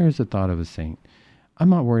 Now there's the thought of a saint. I'm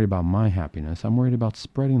not worried about my happiness. I'm worried about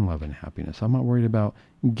spreading love and happiness. I'm not worried about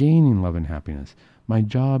gaining love and happiness. My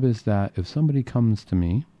job is that if somebody comes to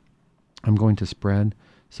me, I'm going to spread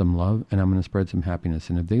some love and I'm going to spread some happiness.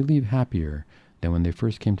 And if they leave happier than when they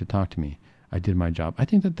first came to talk to me, I did my job. I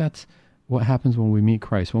think that that's what happens when we meet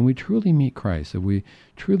Christ. When we truly meet Christ, if we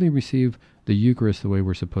truly receive the Eucharist the way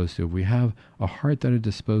we're supposed to, if we have a heart that is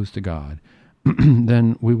disposed to God,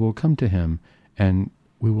 then we will come to him and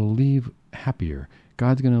we will leave happier.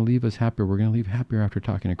 God's going to leave us happier. We're going to leave happier after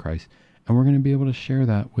talking to Christ. And we're going to be able to share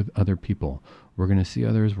that with other people. We're going to see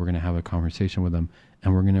others. We're going to have a conversation with them.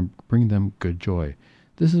 And we're going to bring them good joy.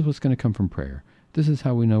 This is what's going to come from prayer. This is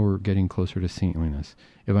how we know we're getting closer to saintliness.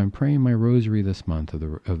 If I'm praying my Rosary this month of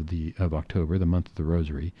October, the month of the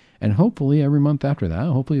Rosary, and hopefully every month after that,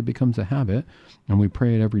 hopefully it becomes a habit, and we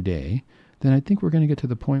pray it every day, then I think we're going to get to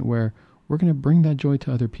the point where we're going to bring that joy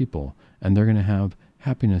to other people, and they're going to have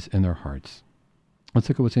happiness in their hearts. Let's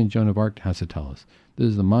look at what St. Joan of Arc has to tell us. This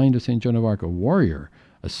is the mind of St. Joan of Arc, a warrior,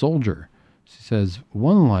 a soldier. She says,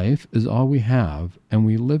 one life is all we have, and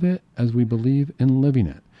we live it as we believe in living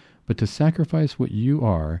it. But to sacrifice what you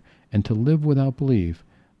are and to live without belief,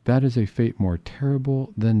 that is a fate more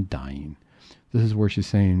terrible than dying. This is where she's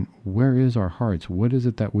saying, where is our hearts? What is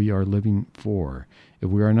it that we are living for? If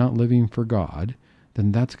we are not living for God,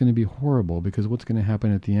 then that's going to be horrible, because what's going to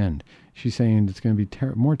happen at the end? She's saying it's going to be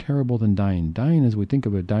more terrible than dying. Dying as we think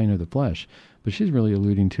of it, dying of the flesh. But she's really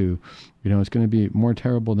alluding to, it's going to be more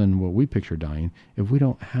terrible than what we picture dying. If we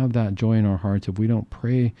don't have that joy in our hearts, if we don't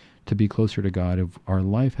pray to be closer to God, if our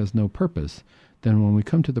life has no purpose, then when we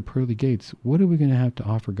come to the pearly gates, what are we going to have to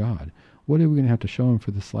offer God? What are we going to have to show him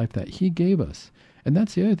for this life that he gave us? And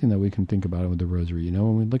that's the other thing that we can think about with the Rosary.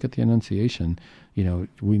 When we look at the Annunciation,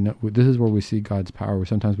 we know this is where we see God's power. Where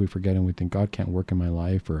sometimes we forget and we think God can't work in my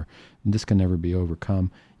life, or this can never be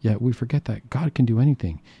overcome. Yet we forget that God can do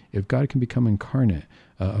anything. If God can become incarnate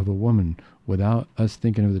of a woman without us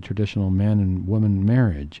thinking of the traditional man and woman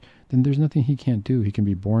marriage, then there's nothing he can't do. He can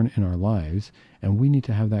be born in our lives, and we need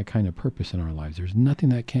to have that kind of purpose in our lives. There's nothing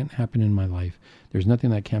that can't happen in my life. There's nothing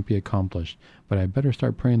that can't be accomplished. But I better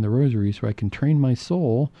start praying the Rosary so I can train my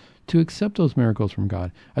soul to accept those miracles from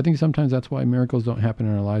God. I think sometimes that's why miracles don't happen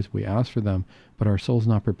in our lives. We ask for them, but our soul's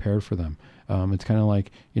not prepared for them. It's kind of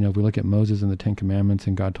like, if we look at Moses and the Ten Commandments,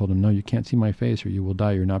 and God told him, no, you can't see my face or you will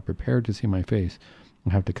die. You're not prepared to see my face.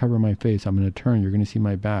 I have to cover my face. I'm going to turn. You're going to see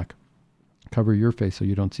my back. Cover your face so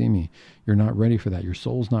you don't see me. You're not ready for that. Your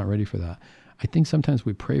soul's not ready for that. I think sometimes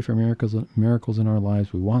we pray for miracles in our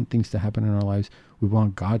lives. We want things to happen in our lives. We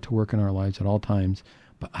want God to work in our lives at all times.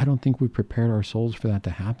 But I don't think we prepared our souls for that to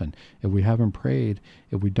happen. If we haven't prayed,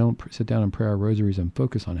 if we don't sit down and pray our rosaries and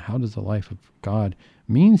focus on how does the life of God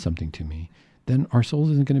mean something to me, then our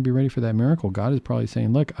souls isn't going to be ready for that miracle. God is probably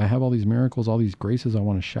saying, look, I have all these miracles, all these graces I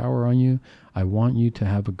want to shower on you. I want you to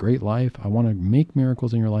have a great life. I want to make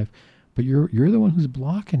miracles in your life. But you're the one who's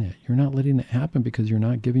blocking it. You're not letting it happen because you're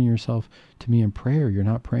not giving yourself to me in prayer. You're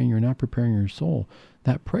not praying. You're not preparing your soul.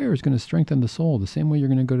 That prayer is going to strengthen the soul. The same way you're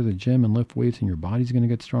going to go to the gym and lift weights and your body's going to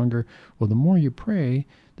get stronger. Well, the more you pray,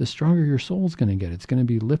 the stronger your soul's going to get. It's going to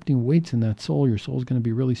be lifting weights in that soul. Your soul's going to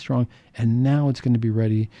be really strong. And now it's going to be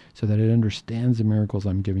ready so that it understands the miracles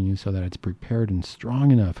I'm giving you, so that it's prepared and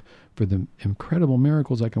strong enough for the incredible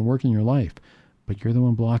miracles I can work in your life. But you're the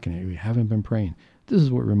one blocking it. You haven't been praying. This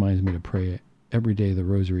is what reminds me to pray every day the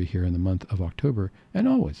Rosary here in the month of October, and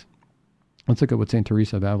always. Let's look at what St.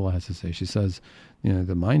 Teresa of Avila has to say. She says,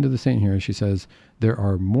 the mind of the saint here, she says, there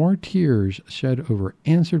are more tears shed over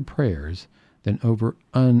answered prayers than over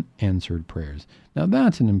unanswered prayers. Now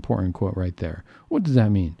that's an important quote right there. What does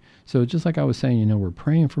that mean? So just like I was saying, we're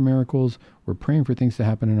praying for miracles, we're praying for things to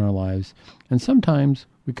happen in our lives, and sometimes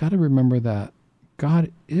we got to remember that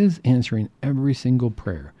God is answering every single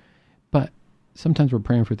prayer. But sometimes we're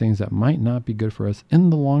praying for things that might not be good for us in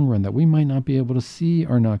the long run, that we might not be able to see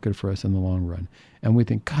are not good for us in the long run. And we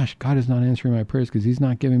think, gosh, God is not answering my prayers because he's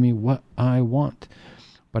not giving me what I want.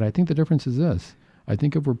 But I think the difference is this. I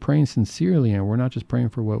think if we're praying sincerely and we're not just praying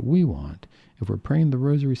for what we want, if we're praying the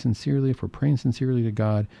Rosary sincerely, if we're praying sincerely to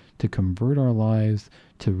God to convert our lives,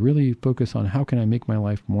 to really focus on how can I make my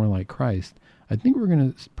life more like Christ, I think we're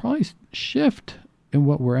going to probably shift in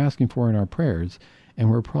what we're asking for in our prayers. And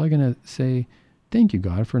we're probably going to say, thank you,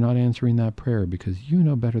 God, for not answering that prayer because you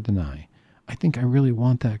know better than I. I think I really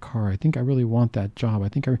want that car. I think I really want that job.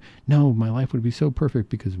 No, my life would be so perfect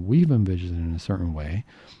because we've envisioned it in a certain way.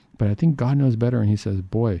 but I think God knows better. And he says,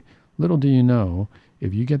 boy, little do you know,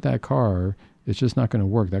 if you get that car, it's just not going to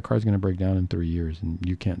work. That car's going to break down in 3 years, and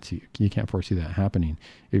you can't foresee that happening.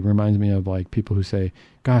 It reminds me of like people who say,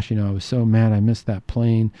 gosh, I was so mad I missed that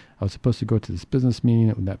plane. I was supposed to go to this business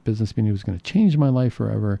meeting. That business meeting was going to change my life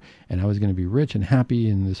forever, and I was going to be rich and happy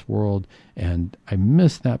in this world, and I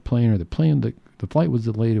missed that plane, or the flight was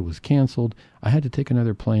delayed. It was canceled. I had to take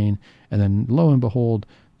another plane, and then lo and behold,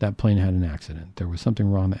 that plane had an accident. There was something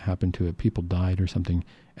wrong that happened to it. People died or something,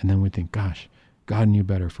 and then we think, gosh, God knew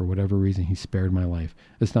better. For whatever reason, he spared my life.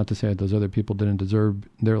 It's not to say that those other people didn't deserve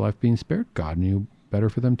their life being spared. God knew better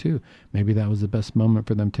for them too. Maybe that was the best moment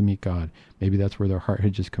for them to meet God. Maybe that's where their heart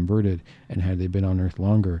had just converted, and had they been on earth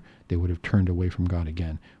longer, they would have turned away from God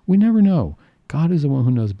again. We never know. God is the one who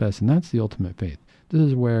knows best, and that's the ultimate faith. This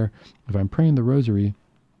is where, if I'm praying the Rosary,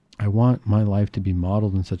 I want my life to be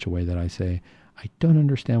modeled in such a way that I say, I don't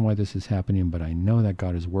understand why this is happening, but I know that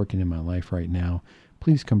God is working in my life right now.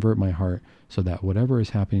 Please convert my heart so that whatever is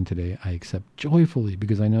happening today, I accept joyfully,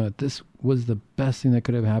 because I know that this was the best thing that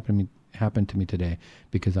could have happened to me today,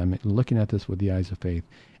 because I'm looking at this with the eyes of faith.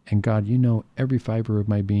 And God, you know every fiber of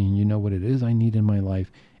my being. You know what it is I need in my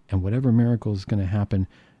life, and whatever miracle is going to happen,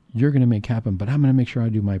 you're going to make happen, but I'm going to make sure I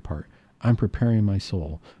do my part. I'm preparing my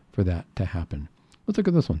soul for that to happen. Let's look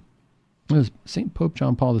at this one. This is St. Pope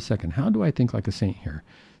John Paul II. How do I think like a saint here?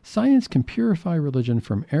 Science can purify religion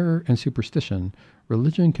from error and superstition.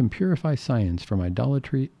 Religion can purify science from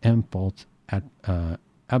idolatry and false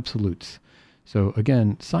absolutes. So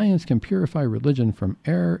again, science can purify religion from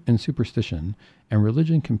error and superstition, and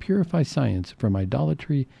religion can purify science from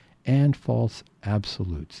idolatry and false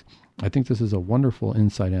absolutes. I think this is a wonderful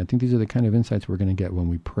insight, and I think these are the kind of insights we're going to get when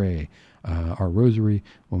we pray our rosary,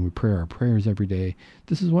 when we pray our prayers every day.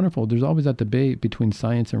 This is wonderful. There's always that debate between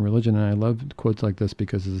science and religion, and I love quotes like this,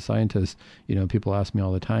 because as a scientist, people ask me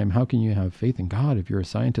all the time, how can you have faith in God if you're a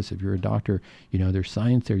scientist, if you're a doctor? There's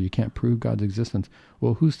science there. You can't prove God's existence.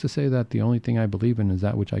 Well, who's to say that the only thing I believe in is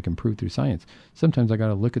that which I can prove through science? Sometimes I got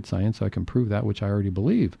to look at science so I can prove that which I already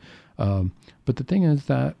believe. But the thing is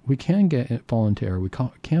that we can fall into error. We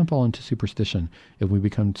can fall into superstition if we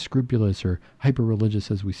become scrupulous or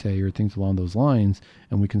hyper-religious, as we say, or things along those lines,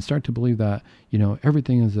 and we can start to believe that,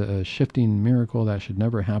 everything is a shifting miracle that should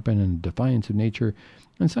never happen, in defiance of nature.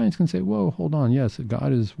 And science can say, whoa, hold on. Yes,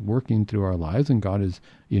 God is working through our lives, and God has,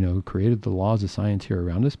 created the laws of science here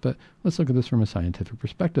around us. But let's look at this from a scientific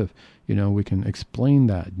perspective. We can explain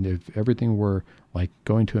that. If everything were like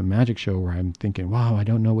going to a magic show where I'm thinking, wow, I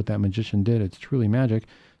don't know what that magician did, it's truly magic,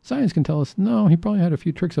 science can tell us, no, he probably had a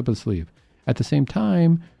few tricks up his sleeve. At the same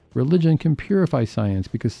time, religion can purify science,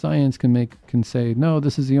 because science can say, no,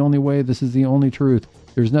 this is the only way, this is the only truth.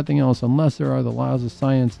 There's nothing else. Unless there are the laws of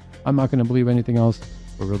science, I'm not going to believe anything else.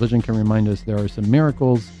 But religion can remind us there are some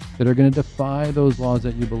miracles that are going to defy those laws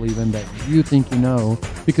that you believe in, that you think you know,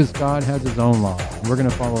 because God has his own laws. We're going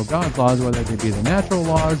to follow God's laws, whether they be the natural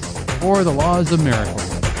laws or the laws of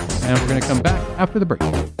miracles. And we're going to come back after the break.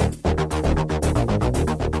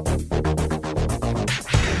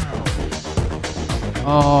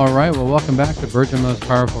 All right, well, welcome back to Virgin Most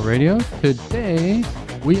Powerful Radio. Today,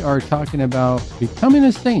 we are talking about becoming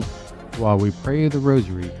a saint while we pray the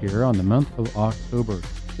Rosary here on the month of October.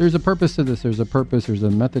 There's a purpose to this. There's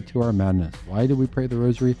a method to our madness. Why do we pray the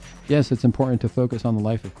Rosary? Yes, it's important to focus on the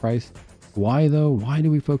life of Christ. Why, though? Why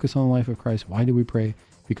do we focus on the life of Christ? Why do we pray?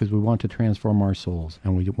 Because we want to transform our souls,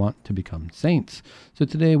 and we want to become saints. So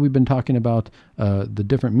today we've been talking about the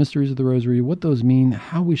different mysteries of the Rosary, what those mean,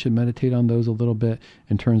 how we should meditate on those a little bit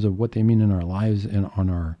in terms of what they mean in our lives and on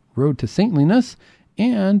our road to saintliness.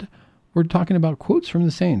 And we're talking about quotes from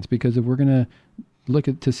the saints, because if we're going to look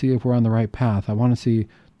at to see if we're on the right path, I want to see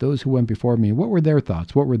those who went before me. What were their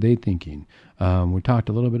thoughts? What were they thinking? We talked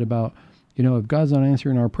a little bit about, if God's not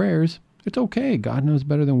answering our prayers, it's okay. God knows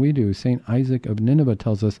better than we do. St. Isaac of Nineveh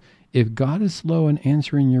tells us, if God is slow in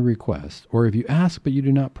answering your request, or if you ask but you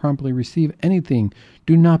do not promptly receive anything,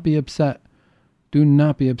 do not be upset. Do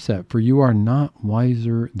not be upset, for you are not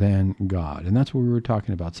wiser than God. And that's what we were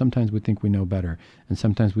talking about. Sometimes we think we know better, and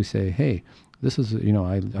sometimes we say, hey, this is,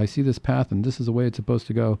 I see this path, and this is the way it's supposed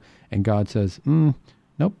to go. And God says,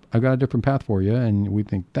 nope, I've got a different path for you. And we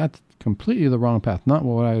think that's completely the wrong path, not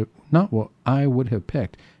what I would have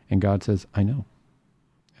picked. And God says, I know,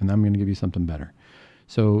 and I'm going to give you something better.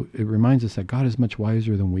 So it reminds us that God is much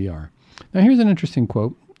wiser than we are. Now, here's an interesting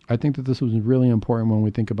quote. I think that this was really important when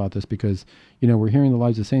we think about this, because, we're hearing the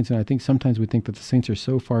lives of saints, and I think sometimes we think that the saints are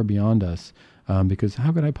so far beyond us. Because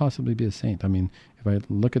how could I possibly be a saint? I mean, if I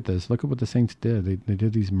look at this, look at what the saints did. They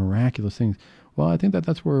did these miraculous things. Well, I think that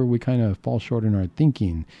that's where we kind of fall short in our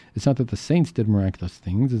thinking. It's not that the saints did miraculous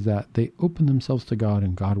things, is that they opened themselves to God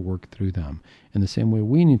and God worked through them. In the same way,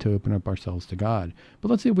 we need to open up ourselves to God. But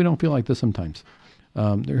let's see if we don't feel like this sometimes.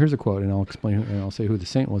 Here's a quote, and I'll explain, and I'll say who the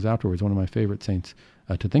saint was afterwards, one of my favorite saints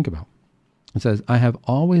to think about. It says, "I have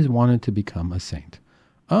always wanted to become a saint.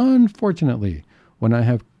 Unfortunately, when I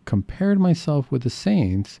have compared myself with the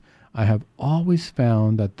saints, I have always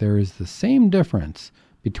found that there is the same difference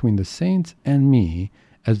between the saints and me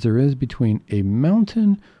as there is between a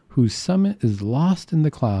mountain whose summit is lost in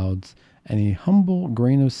the clouds and a humble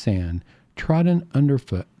grain of sand trodden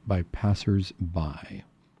underfoot by passers-by."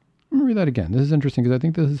 Let me read that again. This is interesting because I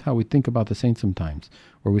think this is how we think about the saints sometimes,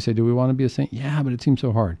 where we say, do we want to be a saint? Yeah, but it seems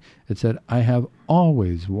so hard. It said, "I have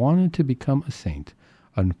always wanted to become a saint.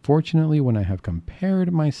 Unfortunately, when I have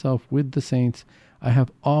compared myself with the saints, I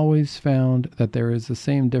have always found that there is the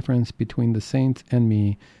same difference between the saints and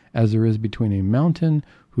me as there is between a mountain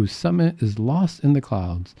whose summit is lost in the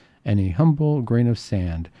clouds and a humble grain of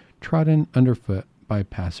sand trodden underfoot by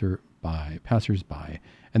passers-by.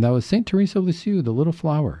 And that was Saint Teresa of Lisieux, the little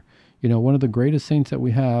flower. You know, one of the greatest saints that we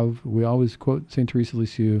have. We always quote Saint Teresa of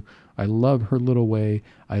Lisieux. I love her little way.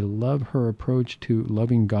 I love her approach to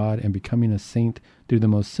loving God and becoming a saint through the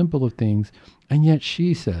most simple of things. And yet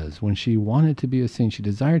she says, when she wanted to be a saint, she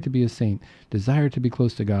desired to be a saint, desired to be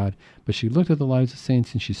close to God, but she looked at the lives of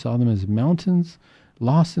saints and she saw them as mountains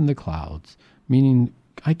lost in the clouds, meaning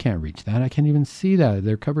I can't reach that. I can't even see that.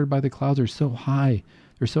 They're covered by the clouds. They're so high.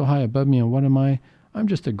 They're so high above me. And what am I? I'm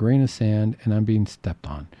just a grain of sand and I'm being stepped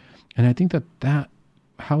on. And I think that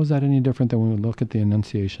how is that any different than when we look at the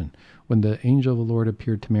Annunciation? When the angel of the Lord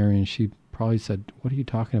appeared to Mary and she probably said, "What are you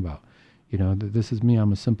talking about? You know, this is me.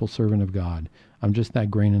 I'm a simple servant of God. I'm just that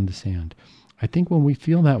grain in the sand." I think when we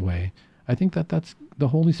feel that way, I think that that's the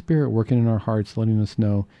Holy Spirit working in our hearts, letting us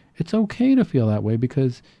know it's okay to feel that way,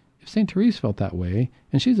 because if St. Therese felt that way,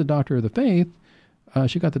 and she's a doctor of the faith,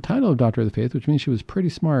 she got the title of Doctor of the Faith, which means she was pretty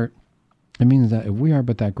smart. It means that if we are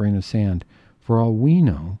but that grain of sand, for all we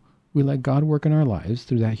know, we let God work in our lives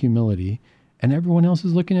through that humility, and everyone else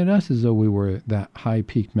is looking at us as though we were that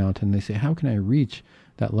high-peaked mountain. They say, how can I reach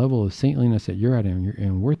that level of saintliness that you're at?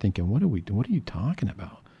 And we're thinking, what are you talking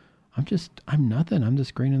about? I'm nothing. I'm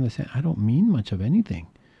this grain in the sand. I don't mean much of anything.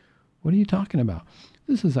 What are you talking about?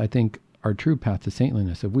 This is, I think, our true path to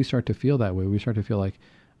saintliness. If we start to feel that way, we start to feel like,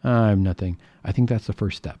 I'm nothing. I think that's the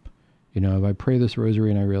first step. You know, if I pray this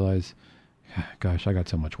rosary and I realize, gosh, I got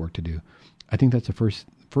so much work to do, I think that's the first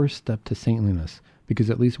step to saintliness, because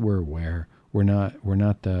at least we're aware. We're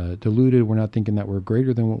not deluded. We're not thinking that we're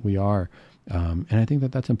greater than what we are. And I think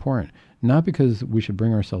that that's important, not because we should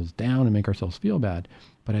bring ourselves down and make ourselves feel bad,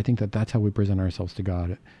 but I think that that's how we present ourselves to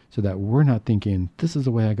God, so that we're not thinking, this is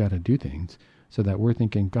the way I got to do things, so that we're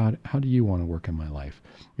thinking, God, how do you want to work in my life?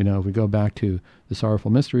 You know, if we go back to the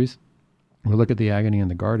sorrowful mysteries, we look at the agony in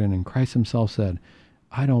the garden, and Christ himself said,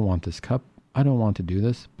 I don't want this cup. I don't want to do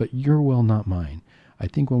this, but your will, not mine. I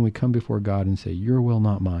think when we come before God and say, your will,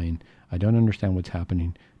 not mine, I don't understand what's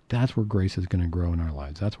happening, that's where grace is going to grow in our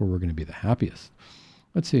lives. That's where we're going to be the happiest.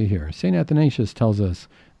 Let's see here. St. Athanasius tells us,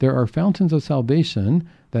 there are fountains of salvation,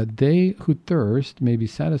 that they who thirst may be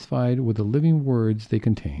satisfied with the living words they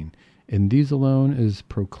contain. In these alone is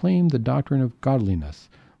proclaimed the doctrine of godliness.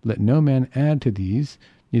 Let no man add to these,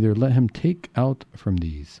 neither let him take out from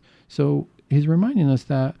these. So he's reminding us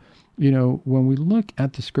that, you know, when we look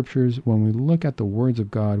at the scriptures, when we look at the words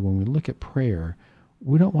of God, when we look at prayer,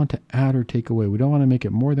 we don't want to add or take away. We don't want to make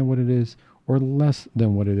it more than what it is or less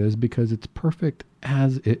than what it is, because it's perfect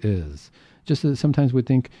as it is. Just as sometimes we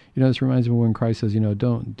think, you know, this reminds me when Christ says, you know,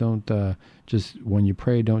 don't just, when you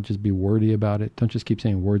pray, don't just be wordy about it. Don't just keep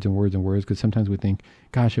saying words and words and words, because sometimes we think,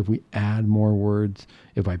 gosh, if we add more words,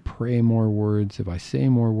 if I pray more words, if I say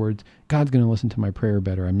more words, God's going to listen to my prayer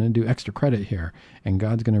better. I'm going to do extra credit here, and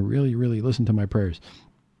God's going to really, really listen to my prayers.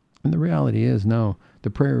 And the reality is, no, the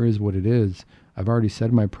prayer is what it is. I've already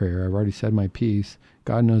said my prayer. I've already said my piece.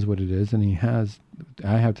 God knows what it is, and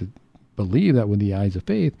I have to believe that with the eyes of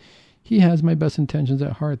faith, he has my best intentions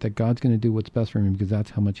at heart, that God's going to do what's best for me, because that's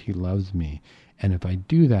how much he loves me. And if I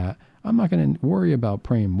do that, I'm not going to worry about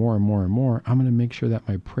praying more and more and more. I'm going to make sure that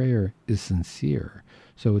my prayer is sincere.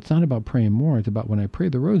 So it's not about praying more. It's about when I pray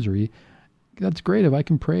the rosary, that's great. If I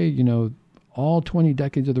can pray, you know, all 20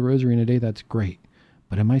 decades of the rosary in a day, that's great.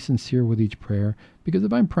 But am I sincere with each prayer? Because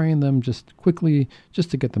if I'm praying them just quickly,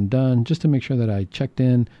 just to get them done, just to make sure that I checked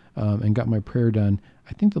in and got my prayer done,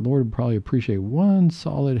 I think the Lord would probably appreciate one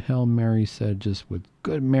solid Hail Mary said just with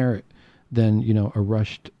good merit than, you know, a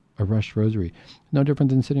rushed a rushed rosary. No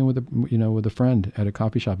different than sitting with a friend at a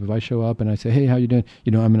coffee shop. If I show up and I say, hey, how you doing?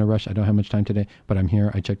 I'm in a rush. I don't have much time today, but I'm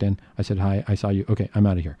here. I checked in. I said hi. I saw you. Okay, I'm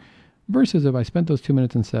out of here. Versus if I spent those 2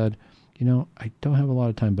 minutes and said, I don't have a lot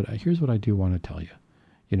of time, but here's what I do want to tell you.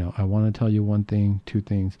 I want to tell you one thing, two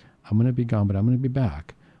things. I'm going to be gone, but I'm going to be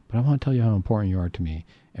back. But I want to tell you how important you are to me.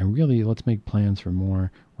 And really, let's make plans for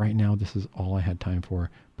more. Right now, this is all I had time for,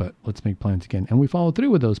 but let's make plans again. And we follow through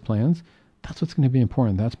with those plans. That's what's going to be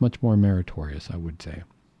important. That's much more meritorious, I would say.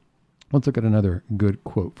 Let's look at another good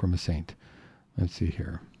quote from a saint. Let's see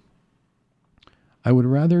here. I would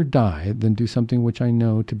rather die than do something which I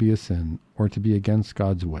know to be a sin or to be against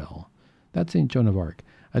God's will. That's St. Joan of Arc.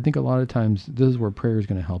 I think a lot of times this is where prayer is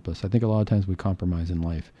going to help us. I think a lot of times we compromise in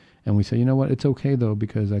life and we say, you know what, it's okay though,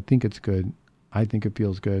 because I think it's good. I think it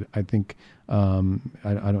feels good. I think I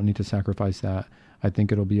don't need to sacrifice that. I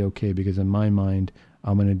think it'll be okay because in my mind,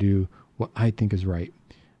 I'm going to do what I think is right.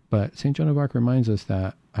 But St. Joan of Arc reminds us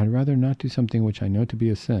that I'd rather not do something which I know to be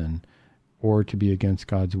a sin or to be against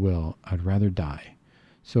God's will. I'd rather die.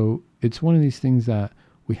 So it's one of these things that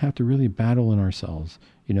we have to really battle in ourselves.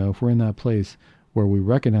 If we're in that place where we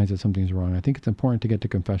recognize that something's wrong, I think it's important to get to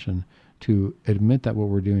confession, to admit that what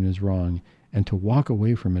we're doing is wrong, and to walk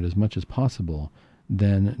away from it as much as possible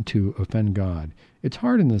than to offend God. It's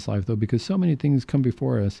hard in this life, though, because so many things come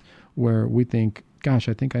before us where we think, gosh,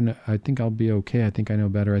 I think I'll be okay. I think I know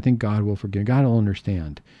better. I think God will forgive. God will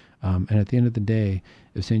understand. And at the end of the day,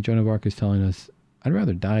 if St. Joan of Arc is telling us, I'd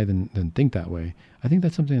rather die than think that way, I think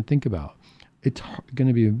that's something to think about. It's going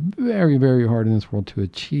to be very, very hard in this world to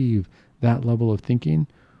achieve that level of thinking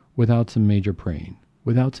without some major praying,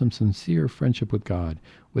 without some sincere friendship with God,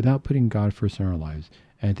 without putting God first in our lives.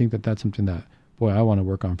 And I think that that's something that, boy, I want to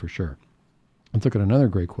work on for sure. Let's look at another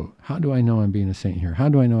great quote. How do I know I'm being a saint here? How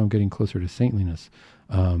do I know I'm getting closer to saintliness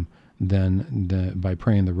than by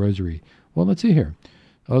praying the rosary? Well, let's see here.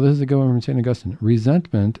 Oh, this is a good one from St. Augustine.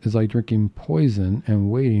 Resentment is like drinking poison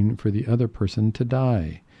and waiting for the other person to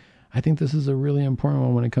die. I think this is a really important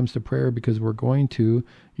one when it comes to prayer, because we're going to,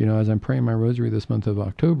 as I'm praying my rosary this month of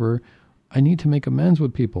October, I need to make amends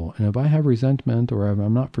with people. And if I have resentment, or if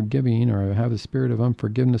I'm not forgiving, or I have a spirit of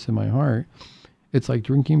unforgiveness in my heart, it's like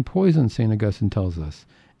drinking poison, St. Augustine tells us,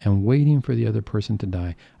 and waiting for the other person to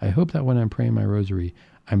die. I hope that when I'm praying my rosary,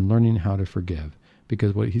 I'm learning how to forgive,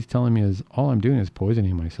 because what he's telling me is all I'm doing is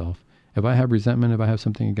poisoning myself. If I have resentment, if I have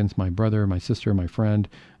something against my brother, my sister, my friend,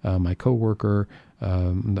 my coworker,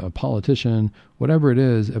 a politician, whatever it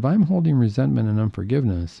is, if I'm holding resentment and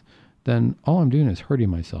unforgiveness, then all I'm doing is hurting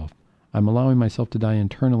myself. I'm allowing myself to die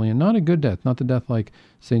internally, and not a good death, not the death like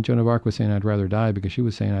St. Joan of Arc was saying I'd rather die, because she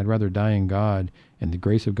was saying I'd rather die in God and the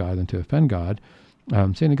grace of God than to offend God.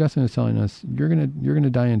 St. Augustine is telling us you're gonna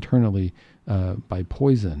die internally by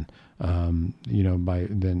poison. And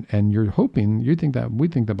you're hoping, we think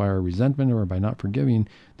that by our resentment or by not forgiving,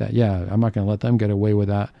 that, I'm not going to let them get away with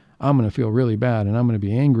that. I'm going to feel really bad and I'm going to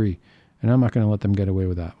be angry and I'm not going to let them get away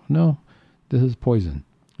with that. No, this is poison.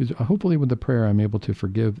 Hopefully with the prayer, I'm able to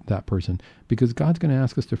forgive that person, because God's going to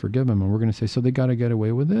ask us to forgive them. And we're going to say, so they got to get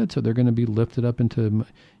away with it. So they're going to be lifted up into,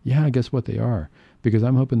 guess what they are? Because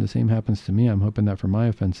I'm hoping the same happens to me. I'm hoping that for my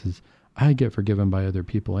offenses, I get forgiven by other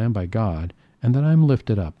people and by God, and that I'm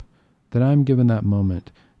lifted up, that I'm given that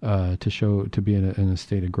moment to be in a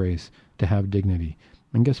state of grace, to have dignity.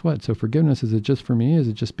 And guess what? So forgiveness, is it just for me? Is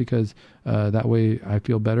it just because that way I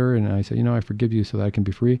feel better and I say, I forgive you so that I can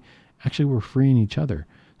be free? Actually, we're freeing each other.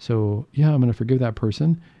 So I'm going to forgive that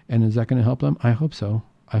person. And is that going to help them? I hope so.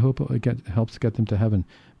 I hope it helps get them to heaven,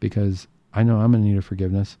 because I know I'm in need of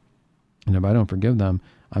forgiveness. And if I don't forgive them,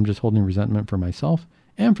 I'm just holding resentment for myself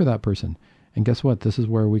and for that person. And guess what? This is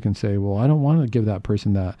where we can say, well, I don't want to give that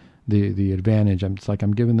person the advantage. It's like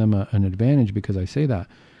I'm giving them an advantage because I say that.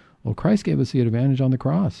 Well, Christ gave us the advantage on the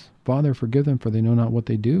cross. Father, forgive them, for they know not what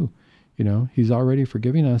they do. He's already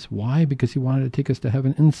forgiving us. Why? Because he wanted to take us to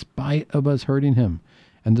heaven in spite of us hurting him.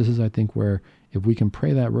 And this is, I think, where if we can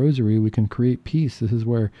pray that rosary, we can create peace. This is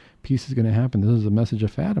where peace is going to happen. This is the message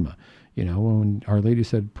of Fatima. When Our Lady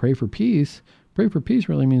said, pray for peace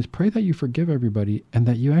really means pray that you forgive everybody and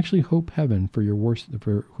that you actually hope heaven for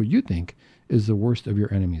who you think is the worst of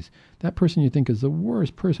your enemies. That person you think is the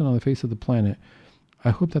worst person on the face of the planet,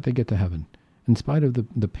 I hope that they get to heaven. In spite of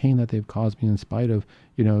the pain that they've caused me, in spite of,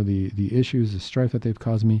 the issues, the strife that they've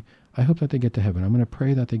caused me, I hope that they get to heaven. I'm going to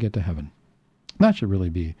pray that they get to heaven. That should really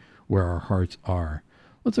be where our hearts are.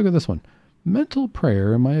 Let's look at this one. Mental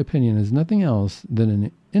prayer, in my opinion, is nothing else than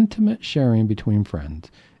an intimate sharing between friends.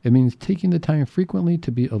 It means taking the time frequently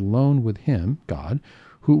to be alone with Him, God,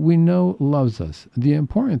 who we know loves us. The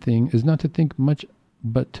important thing is not to think much,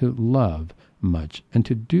 but to love. much. And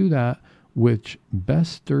to do that which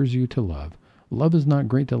best stirs you to love. Love is not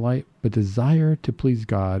great delight, but desire to please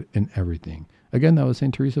God in everything. Again, that was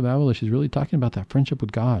St. Teresa of Avila. She's really talking about that friendship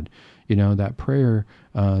with God. That prayer,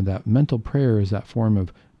 that mental prayer is that form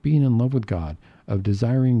of being in love with God, of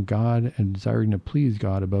desiring God and desiring to please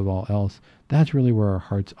God above all else. That's really where our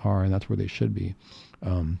hearts are, and that's where they should be.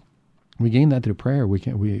 We gain that through prayer. We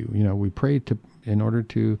pray in order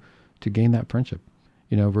to gain that friendship.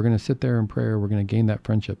 If we're going to sit there in prayer, we're going to gain that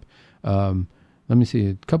friendship. Let me see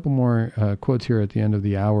a couple more quotes here at the end of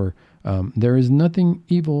the hour. There is nothing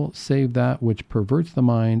evil save that which perverts the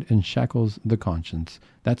mind and shackles the conscience.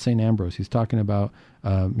 That's St. Ambrose. He's talking about,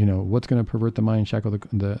 what's going to pervert the mind, shackle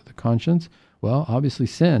the conscience? Well, obviously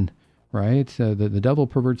sin, right? So the devil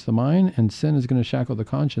perverts the mind, and sin is going to shackle the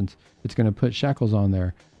conscience. It's going to put shackles on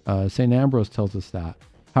there. St. Ambrose tells us that.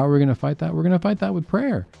 How are we going to fight that? We're going to fight that with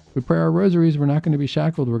prayer. We pray our rosaries. We're not going to be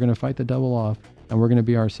shackled. We're going to fight the devil off, and we're going to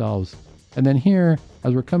be ourselves. And then here,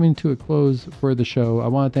 as we're coming to a close for the show, I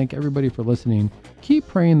want to thank everybody for listening. Keep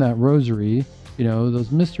praying that rosary,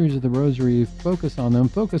 those mysteries of the rosary. Focus on them.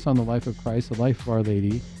 Focus on the life of Christ, the life of Our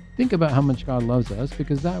Lady. Think about how much God loves us,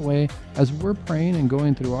 because that way, as we're praying and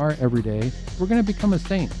going through our everyday, we're going to become a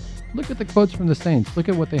saint. Look at the quotes from the saints. Look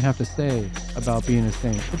at what they have to say about being a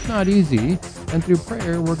saint. It's not easy, and through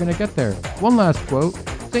prayer, we're going to get there. One last quote,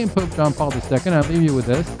 St. Pope John Paul II, I'll leave you with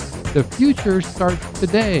this. The future starts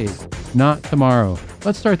today, not tomorrow.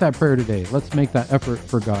 Let's start that prayer today. Let's make that effort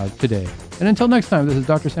for God today. And until next time, this is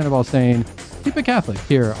Dr. Sandoval saying, keep it Catholic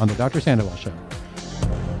here on the Dr. Sandoval Show.